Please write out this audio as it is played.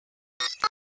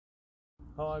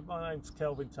Hi, my name's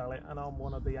Kelvin Tallett and I'm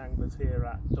one of the anglers here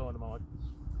at Dynamite,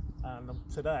 and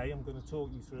today I'm going to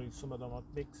talk you through some of the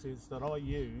mixes that I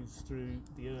use through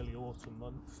the early autumn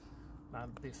months,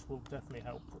 and this will definitely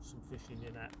help put some fish in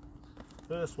your net.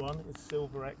 First one is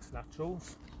Silverfish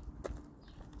Naturals.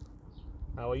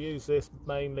 Now I use this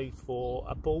mainly for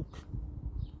a bulk,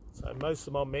 so most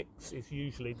of my mix is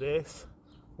usually this,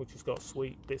 which has got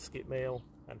sweet biscuit meal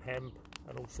and hemp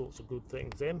and all sorts of good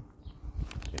things in.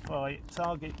 If I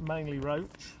target mainly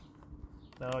roach,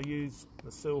 now I use the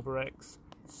Silverfish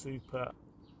Super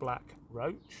Black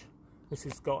Roach. This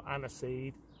has got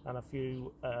aniseed and a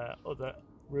few other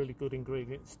really good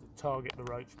ingredients to target the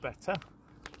roach better.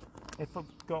 If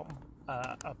I've got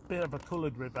a bit of a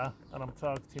coloured river and I'm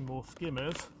targeting more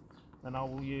skimmers, then I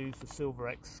will use the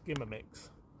Silverfish Skimmer Mix.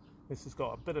 This has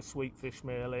got a bit of sweet fish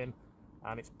meal in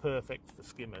and it's perfect for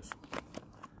skimmers.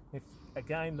 If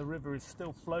again the river is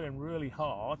still flowing really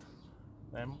hard,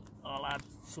 then I'll add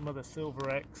some of the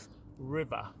Silverfish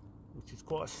River, which is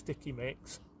quite a sticky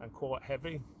mix and quite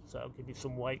heavy, so it'll give you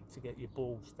some weight to get your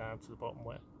balls down to the bottom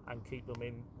and keep them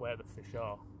in where the fish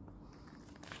are.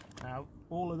 Now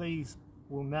all of these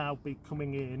will now be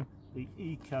coming in the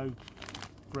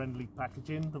eco-friendly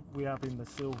packaging that we have in the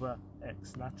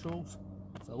Silverfish Naturals.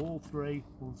 So all three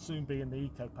will soon be in the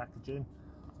eco packaging,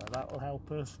 so that will help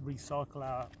us recycle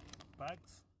our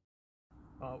bags.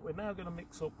 We're now going to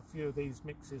mix up a few of these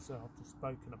mixes that I've just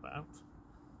spoken about.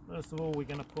 First of all, we're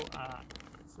going to put our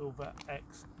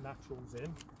Silverfish Naturals in.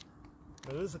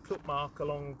 Now, there's a cut mark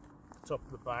along the top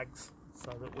of the bags so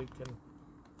that we can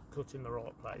cut in the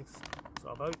right place.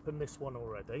 So I've opened this one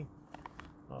already.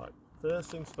 Right, first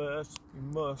things first, you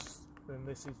must, and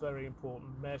this is very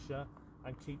important, measure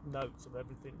and keep notes of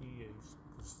everything you use,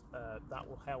 because that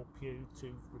will help you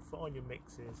to refine your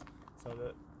mixes so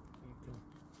that you can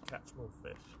catch more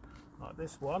fish. Like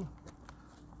this one,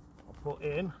 I'll put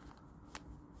in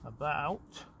about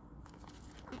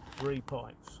 3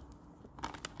 pints.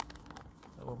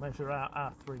 So we'll measure out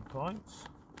our 3 pints.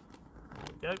 There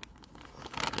we go.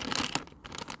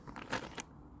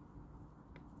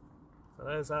 So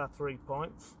there's our 3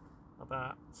 pints of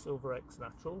our Silverfish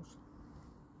Naturals.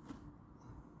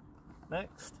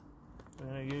 Next, we're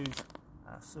going to use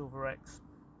our Silverfish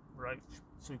Roach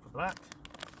Super Black.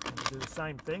 And we'll do the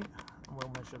same thing, and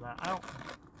we'll measure that out.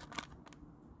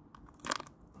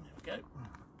 There we go.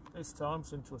 This time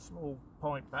it's into a small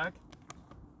pint bag.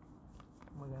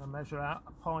 We're going to measure out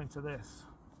a pint of this.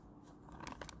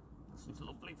 This is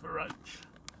lovely for roach.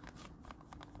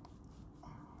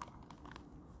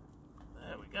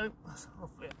 There we go. That's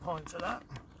roughly a pint of that.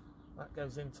 That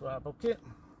goes into our bucket.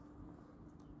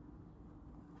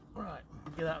 Right,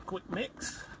 give that a quick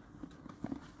mix.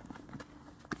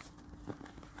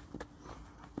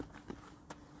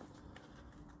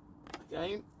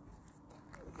 Again,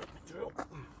 get the drill.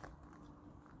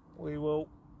 We will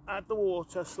add the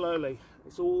water slowly.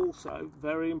 It's also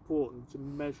very important to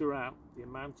measure out the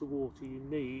amount of water you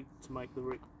need to make the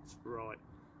mix right.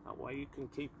 That way you can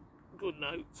keep good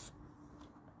notes.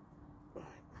 Right.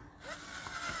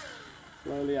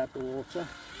 Slowly add the water.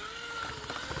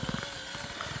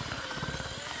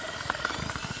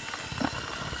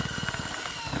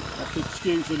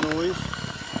 Excuse the noise.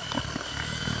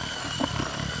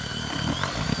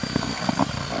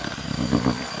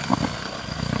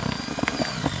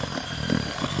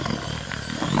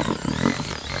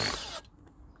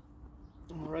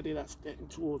 Already that's getting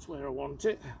towards where I want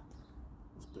it.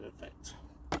 That's perfect.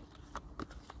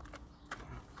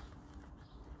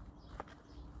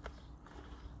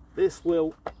 This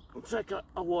will take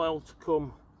a while to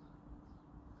come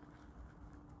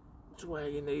to where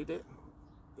you need it.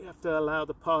 You have to allow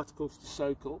the particles to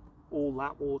soak up all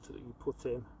that water that you put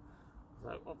in.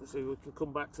 So obviously we can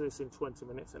come back to this in 20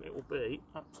 minutes and it will be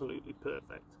absolutely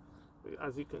perfect.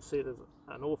 As you can see, there's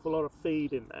an awful lot of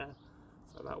feed in there,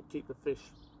 so that will keep the fish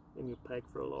in your peg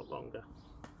for a lot longer.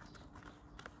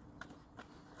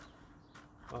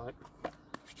 Right.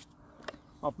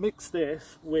 I've mixed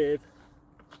this with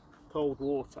cold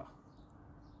water.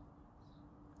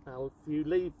 Now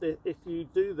if you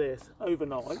do this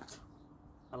overnight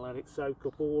and let it soak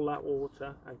up all that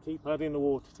water and keep adding the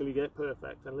water till you get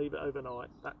perfect and leave it overnight,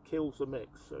 that kills the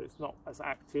mix, so it's not as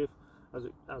active as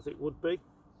it would be.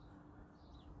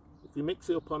 If you mix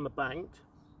it up on the bank,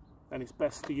 then it's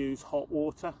best to use hot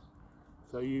water,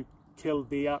 so you kill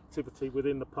the activity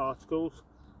within the particles.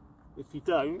 If you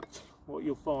don't, what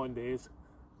you'll find is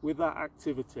with that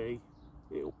activity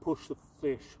it will push the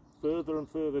fish further and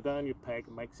further down your peg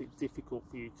and makes it difficult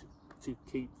for you to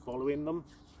keep following them.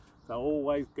 So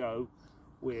always go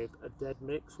with a dead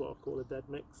mix, what I call a dead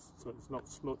mix, so it's not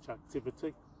so much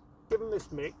activity. Given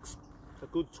this mix a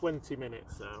good 20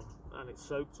 minutes now, and it's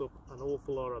soaked up an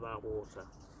awful lot of that water.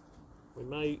 We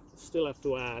may still have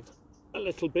to add a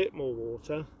little bit more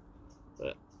water,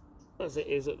 but as it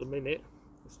is at the minute,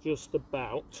 it's just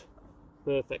about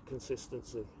perfect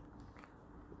consistency.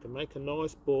 You can make a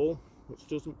nice ball which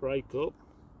doesn't break up,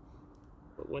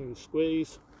 but when you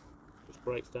squeeze, it just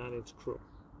breaks down into crumb.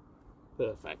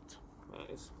 Perfect. That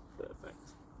is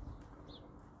perfect.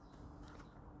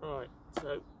 Right,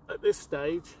 so at this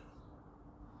stage,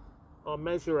 I'll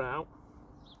measure out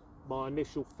my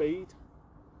initial feed.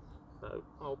 So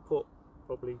I'll put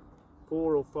probably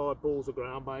 4 or 5 balls of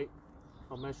ground bait.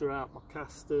 I'll measure out my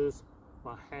casters,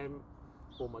 my hemp,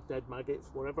 or my dead maggots,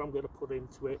 whatever I'm going to put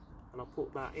into it, and I'll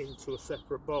put that into a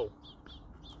separate bowl.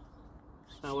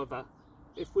 However,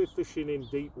 if we're fishing in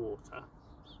deep water,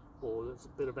 or there's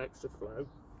a bit of extra flow,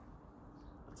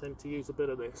 I tend to use a bit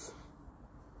of this,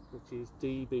 which is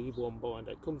DB1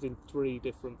 binder. It comes in 3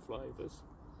 different flavours.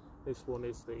 This one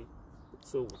is the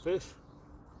Silverfish.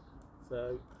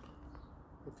 So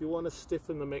if you want to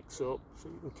stiffen the mix up so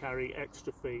you can carry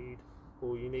extra feed,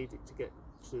 or you need it to get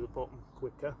to the bottom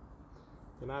quicker,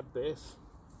 you can add this.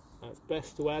 Now it's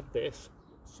best to add this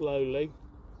slowly,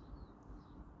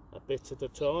 a bit at a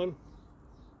time,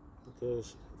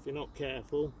 because if you're not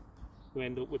careful, you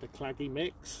end up with a claggy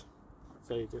mix.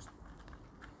 So you just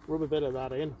rub a bit of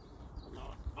that in, and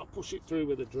I'll push it through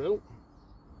with a drill.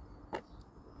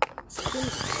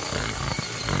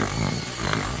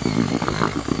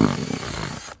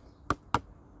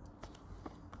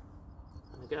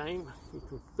 And again, you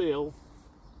can feel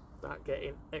that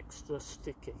getting extra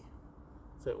sticky,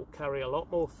 so it will carry a lot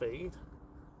more feed,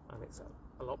 and it's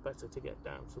a lot better to get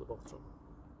down to the bottom.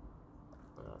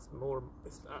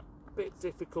 It's that bit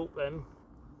difficult then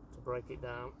to break it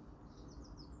down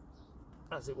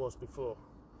as it was before.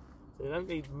 So you don't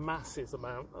need massive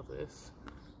amount of this,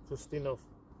 just enough.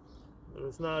 There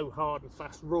is no hard and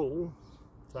fast rule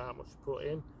to how much you put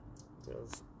in,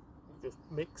 because you just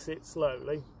mix it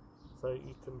slowly so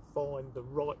you can find the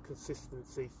right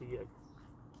consistency for you.